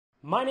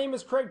My name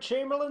is Craig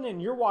Chamberlain,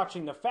 and you're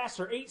watching the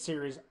Faster 8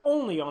 series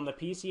only on the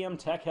PCM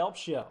Tech Help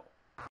Show.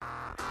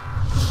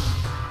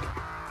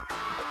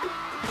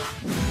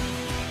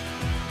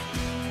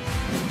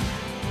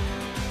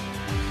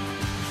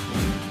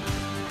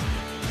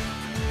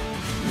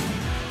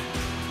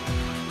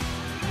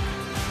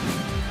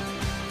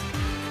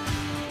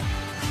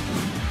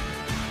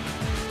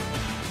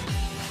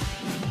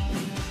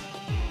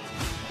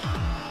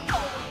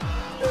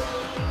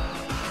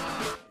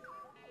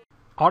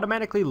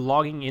 Automatically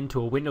logging into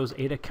a Windows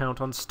 8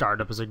 account on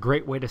startup is a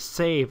great way to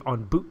save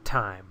on boot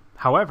time.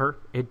 However,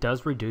 it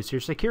does reduce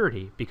your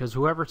security because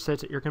whoever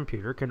sits at your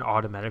computer can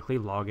automatically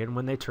log in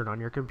when they turn on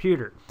your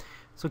computer.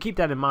 So keep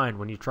that in mind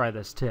when you try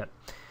this tip.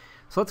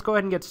 So let's go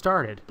ahead and get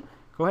started.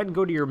 Go ahead and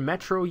go to your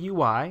Metro UI.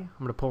 I'm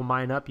going to pull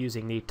mine up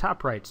using the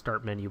top right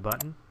start menu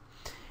button.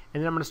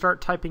 And then I'm going to start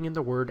typing in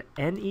the word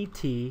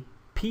NETPLWIZ.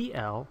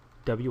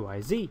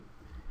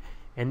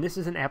 And this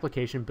is an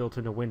application built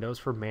into Windows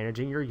for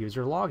managing your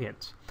user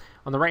logins.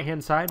 On the right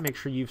hand side, make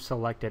sure you've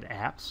selected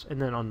apps,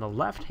 and then on the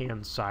left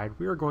hand side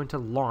we are going to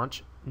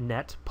launch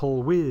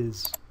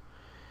NETPLWIZ.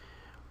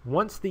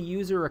 Once the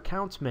user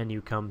accounts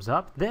menu comes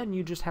up, then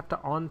you just have to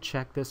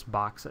uncheck this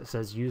box that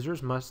says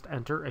users must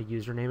enter a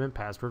username and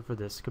password for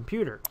this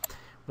computer.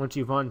 Once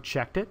you've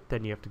unchecked it,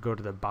 then you have to go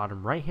to the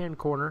bottom right hand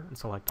corner and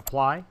select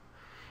apply,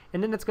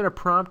 and then it's going to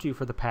prompt you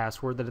for the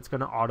password that it's going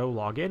to auto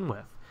log in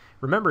with.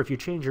 Remember, if you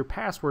change your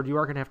password, you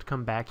are going to have to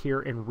come back here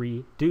and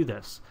redo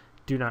this.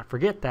 Do not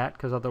forget that,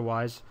 because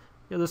otherwise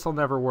this will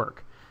never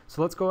work.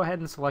 So let's go ahead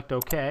and select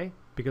OK,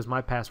 because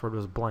my password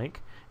was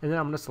blank, and then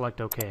I'm going to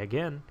select OK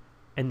again,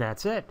 and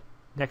that's it.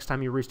 Next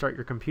time you restart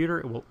your computer,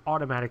 it will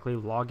automatically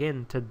log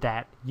in to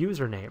that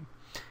username.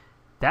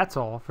 That's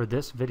all for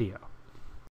this video.